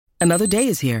Another day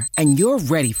is here, and you're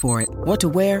ready for it. What to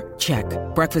wear? Check.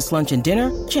 Breakfast, lunch, and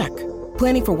dinner? Check.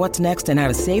 Planning for what's next and how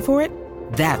to save for it?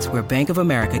 That's where Bank of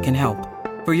America can help.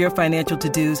 For your financial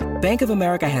to-dos, Bank of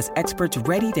America has experts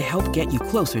ready to help get you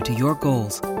closer to your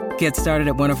goals. Get started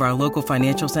at one of our local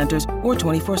financial centers or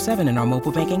 24/7 in our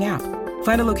mobile banking app.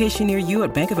 Find a location near you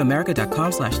at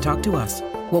bankofamerica.com/talktous.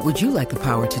 What would you like the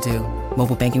power to do?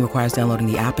 Mobile banking requires downloading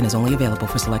the app and is only available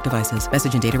for select devices.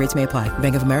 Message and data rates may apply.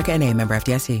 Bank of America N.A., member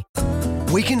FDIC.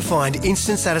 We can find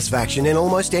instant satisfaction in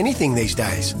almost anything these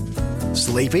days.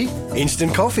 Sleepy?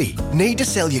 Instant coffee. Need to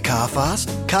sell your car fast?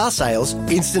 Car sales,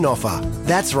 instant offer.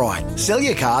 That's right. Sell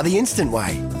your car the instant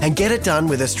way and get it done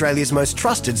with Australia's most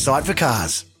trusted site for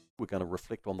cars. We're going to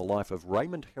reflect on the life of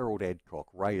Raymond Harold Adcock.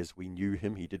 Ray, as we knew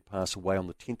him, he did pass away on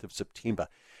the 10th of September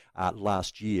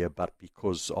last year, but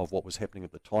because of what was happening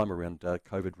at the time around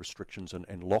COVID restrictions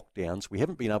and lockdowns, we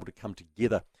haven't been able to come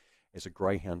together as a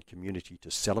Greyhound community to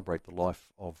celebrate the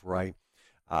life of Ray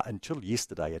until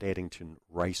yesterday at Addington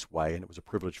Raceway, and it was a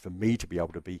privilege for me to be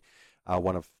able to be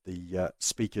one of the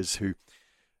speakers who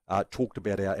talked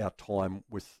about our time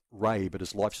with Ray, but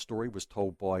his life story was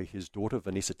told by his daughter,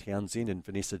 Vanessa Townsend, and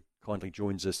Vanessa kindly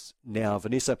joins us now.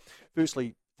 Vanessa,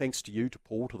 firstly, thanks to you, to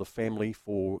Paul, to the family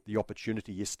for the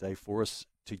opportunity yesterday for us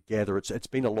to gather. It's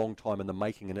been a long time in the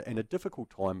making and a difficult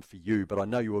time for you, but I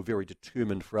know you were very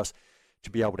determined for us to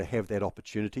be able to have that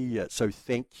opportunity. So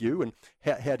thank you. And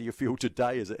how do you feel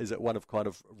today? Is it one of kind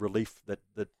of relief that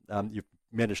you've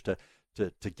managed to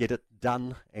get it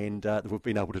done and that we've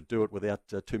been able to do it without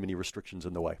too many restrictions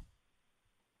in the way?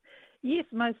 Yes,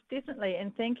 most definitely,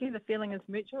 and thank you. The feeling is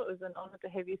mutual. It was an honour to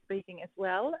have you speaking as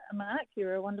well, Mark.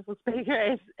 You're a wonderful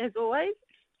speaker as always,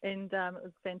 and it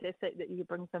was fantastic that you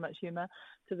bring so much humour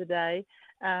to the day.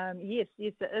 Yes,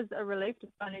 it is a relief to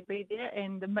finally be there,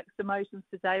 and the mixed emotions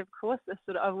today, of course.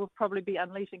 I will probably be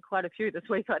unleashing quite a few this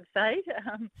week, I'd say.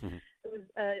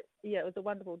 It was a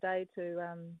wonderful day to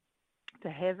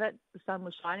have it. The sun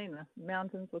was shining, the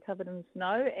mountains were covered in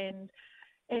snow, and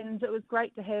it was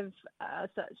great to have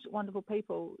such wonderful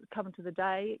people come to the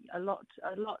day. A lot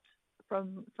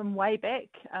from way back.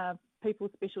 People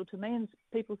special to me and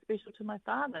people special to my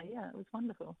father. Yeah, it was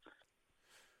wonderful.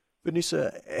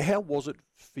 Vanessa, how was it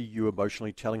for you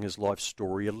emotionally telling his life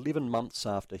story 11 months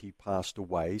after he passed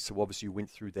away? So obviously you went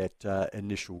through that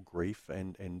initial grief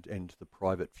and the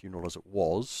private funeral as it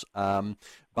was,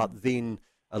 but then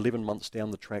 11 months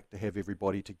down the track to have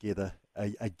everybody together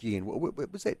again.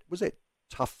 Was that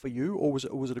tough for you, or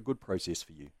was it a good process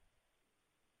for you?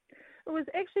 It was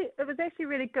actually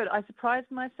really good. I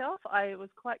surprised myself. I was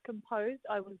quite composed.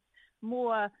 I was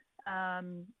more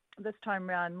this time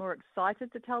around more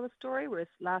excited to tell the story, whereas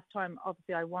last time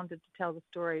obviously I wanted to tell the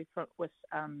story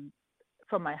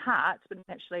from my heart, but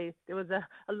actually there was a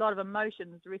lot of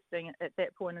emotions resting at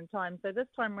that point in time. So this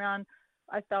time around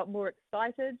I felt more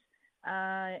excited,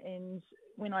 and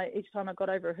each time I got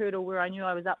over a hurdle where I knew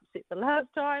I was upset the last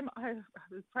time, I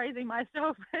was praising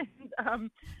myself.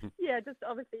 And just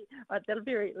obviously that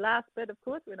very last bit, of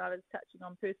course, when I was touching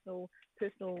on personal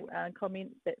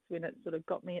comments, that's when it sort of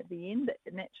got me at the end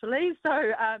naturally. So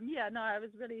I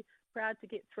was really proud to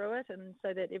get through it, and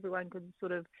so that everyone could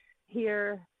sort of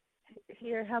hear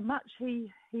how much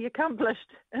he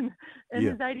accomplished in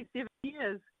his 87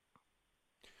 years.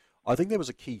 I think that was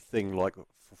a key thing, like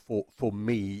for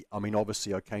me. I mean,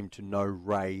 obviously, I came to know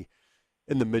Ray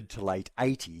in the mid to late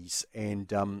 80s,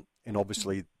 and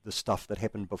obviously the stuff that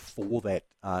happened before that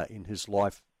in his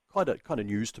life kind of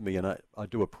news to me, and I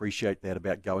do appreciate that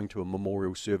about going to a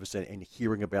memorial service and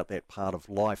hearing about that part of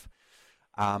life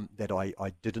that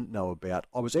I didn't know about.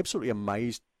 I was absolutely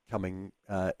amazed coming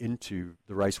into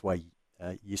the raceway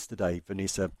yesterday,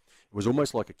 Vanessa. It was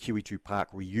almost like a QE2 Park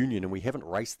reunion, and we haven't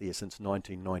raced there since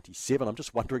 1997. I'm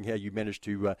just wondering how you managed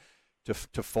to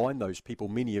find those people,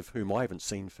 many of whom I haven't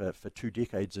seen for 2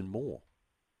 decades and more.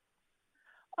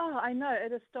 Oh, I know.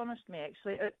 It astonished me,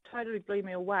 actually. It totally blew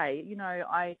me away. You know,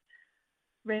 I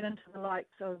ran into the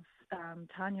likes of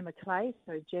Tanya McClay,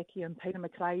 so Jackie and Peter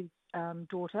McClay's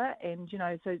daughter. And, you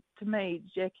know, so to me,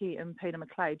 Jackie and Peter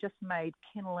McClay just made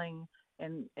kenneling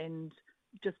and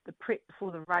just the prep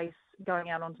before the race, going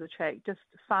out onto the track, just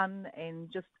fun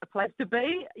and just a place to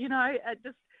be. You know,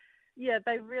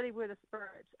 they really were the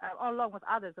spirit, along with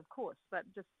others, of course, but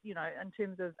just, you know, in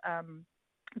terms of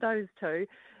those two.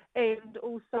 And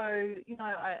also, you know,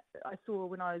 I saw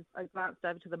when I glanced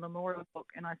over to the memorial book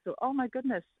and I thought, oh my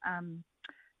goodness,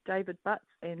 David Butts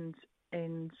and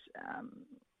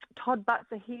Todd Butts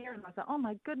are here, and I thought, oh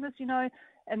my goodness, you know.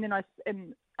 And then I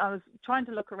was trying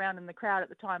to look around in the crowd at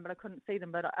the time, but I couldn't see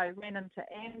them. But I ran into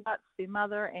Ann Butts, their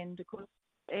mother, and of course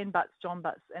Ann Butts, John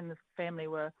Butts, and the family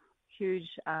were huge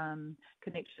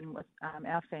connection with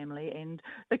our family. And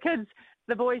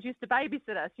the boys used to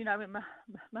babysit us, when my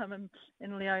mum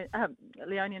and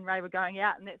Leonie and Ray were going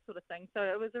out and that sort of thing. So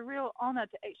it was a real honour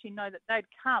to actually know that they'd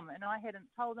come, and I hadn't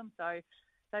told them, so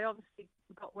they obviously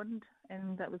got wind,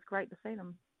 and it was great to see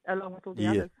them, along with all the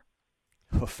others.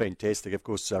 Oh, fantastic. Of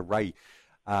course, Ray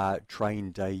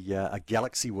trained a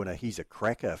Galaxy winner. He's a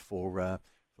cracker for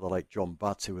the late John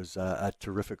Butts, who was a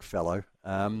terrific fellow.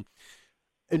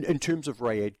 In terms of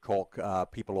Ray Adcock,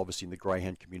 people obviously in the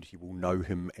greyhound community will know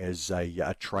him as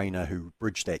a trainer who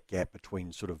bridged that gap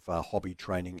between sort of hobby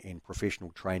training and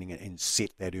professional training and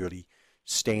set that early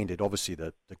standard. Obviously,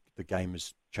 the game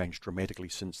has changed dramatically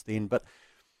since then. But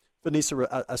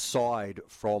Vanessa, aside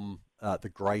from the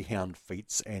greyhound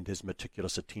feats and his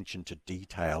meticulous attention to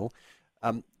detail,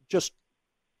 just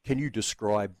can you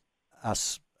describe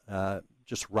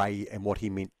just Ray and what he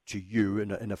meant to you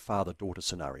in a father-daughter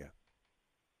scenario?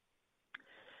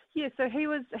 Yeah, so he's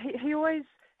always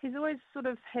sort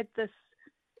of had this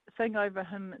thing over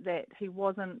him that he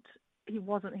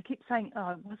kept saying, oh,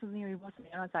 I wasn't there. And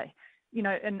I was like,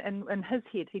 in his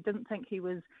head, he didn't think he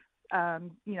was,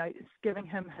 giving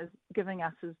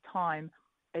us his time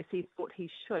as he thought he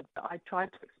should. But I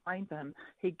tried to explain to him,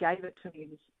 he gave it to me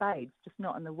in spades, just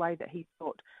not in the way that he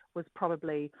thought was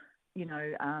probably,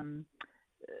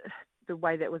 the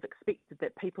way that was expected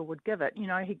that people would give it.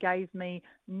 He gave me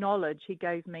knowledge. He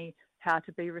gave me how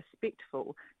to be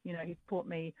respectful. He taught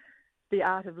me the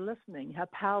art of listening, how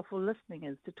powerful listening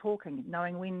is to talking,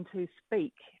 knowing when to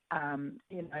speak,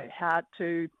 how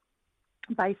to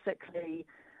basically,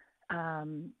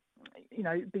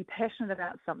 be passionate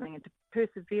about something and to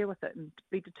persevere with it and to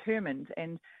be determined.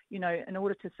 And, in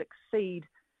order to succeed,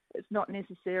 it's not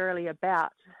necessarily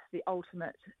about the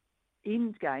ultimate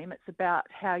end game. It's about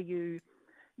how you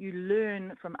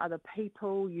learn from other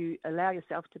people, you allow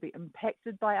yourself to be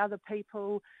impacted by other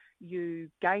people, you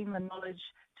gain the knowledge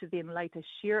to then later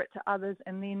share it to others,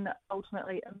 and then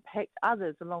ultimately impact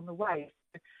others along the way.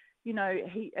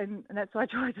 And that's what I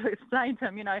tried to explain to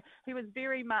him. He was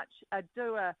very much a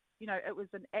doer. It was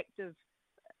an active.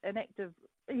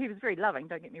 He was very loving.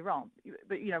 Don't get me wrong,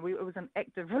 but it was an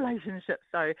active relationship.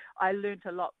 So I learned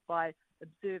a lot by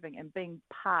observing and being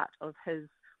part of his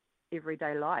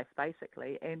everyday life,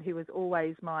 basically. And he was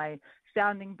always my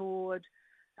sounding board.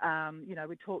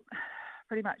 We talked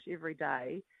pretty much every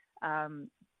day. And,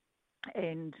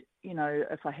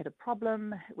 if I had a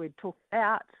problem, we'd talk it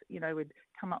out, we'd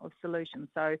come up with solutions.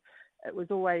 So it was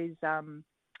always,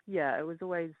 it was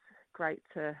always great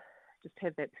to just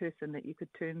have that person that you could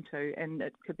turn to, and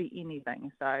it could be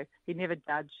anything. So he never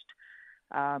judged.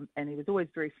 And he was always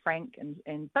very frank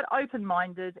but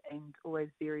open-minded and always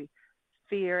very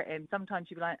fair. And sometimes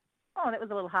you'd be like, oh, that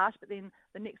was a little harsh. But then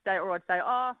the next day, or I'd say,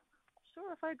 oh,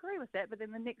 sure, if I agree with that. But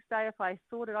then the next day, if I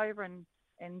thought it over and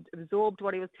absorbed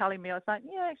what he was telling me, I was like,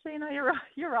 yeah, actually, you're right.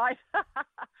 You're right.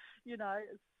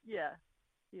 Yeah.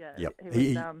 Yep.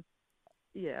 He was,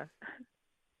 yeah.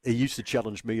 He used to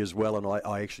challenge me as well, and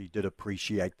I actually did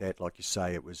appreciate that. Like you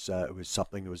say, it was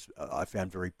something that I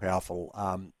found very powerful.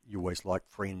 You always like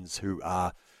friends who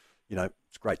are,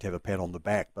 it's great to have a pat on the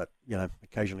back, but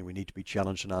occasionally we need to be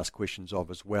challenged and asked questions of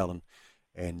as well.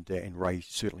 And Ray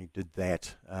certainly did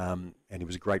that. And he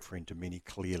was a great friend to many,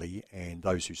 clearly. And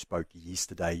those who spoke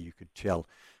yesterday, you could tell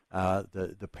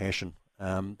the passion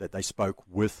that they spoke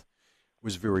with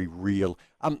was very real.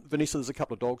 Vanessa, there's a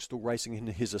couple of dogs still racing in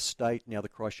his estate. Now the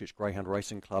Christchurch Greyhound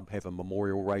Racing Club have a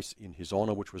memorial race in his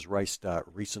honour, which was raced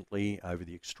recently over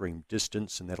the extreme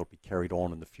distance, and that'll be carried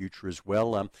on in the future as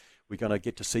well. We're going to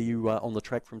get to see you on the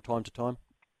track from time to time?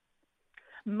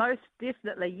 Most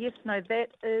definitely. Yes, no, that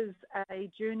is a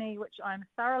journey which I'm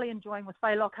thoroughly enjoying with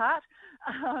Faye Lockhart.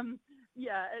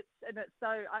 It's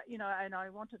so, and I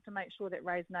wanted to make sure that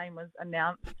Ray's name was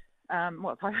announced. So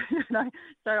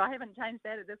I haven't changed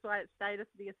that. That's why it stayed at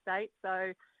the estate.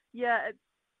 So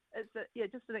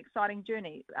it's just an exciting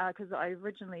journey because I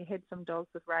originally had some dogs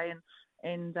with Ray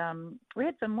and we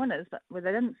had some winners, but where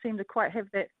they didn't seem to quite have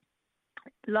that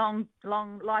long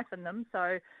life in them.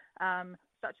 So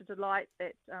such a delight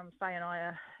that Faye and I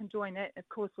are enjoying that. Of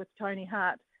course, with Tony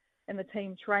Hart and the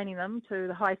team training them to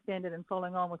the high standard and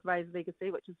following on with Ray's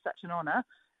legacy, which is such an honour.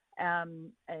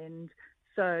 And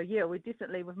so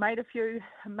we've made a few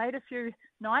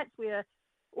nights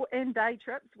and day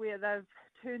trips where they've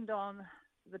turned on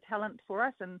the talent for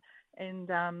us and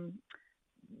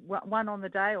one on the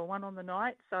day or one on the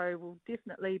night. So we'll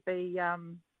definitely be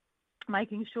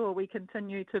making sure we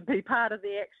continue to be part of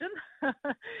the action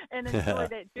and enjoy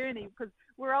that journey, because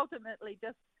we're ultimately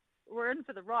just we're in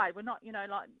for the ride. We're not,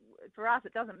 like for us,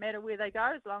 it doesn't matter where they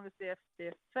go as long as they're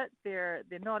fit, they're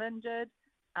not injured.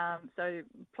 So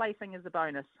placing is a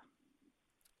bonus.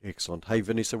 Excellent. Hey,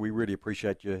 Vanessa, we really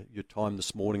appreciate your time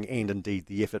this morning, and indeed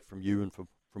the effort from you and from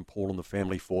Paul and the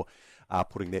family for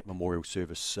putting that memorial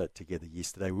service together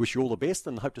yesterday. We wish you all the best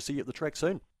and hope to see you at the track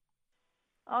soon.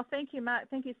 Oh, thank you, Mark.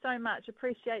 Thank you so much.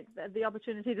 Appreciate the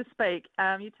opportunity to speak.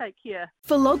 You take care.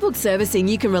 For logbook servicing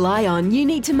you can rely on, you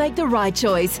need to make the right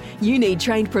choice. You need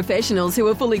trained professionals who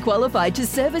are fully qualified to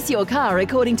service your car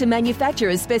according to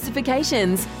manufacturer's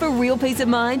specifications. For real peace of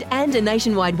mind and a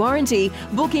nationwide warranty,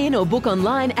 book in or book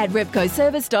online at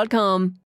repcoservice.com.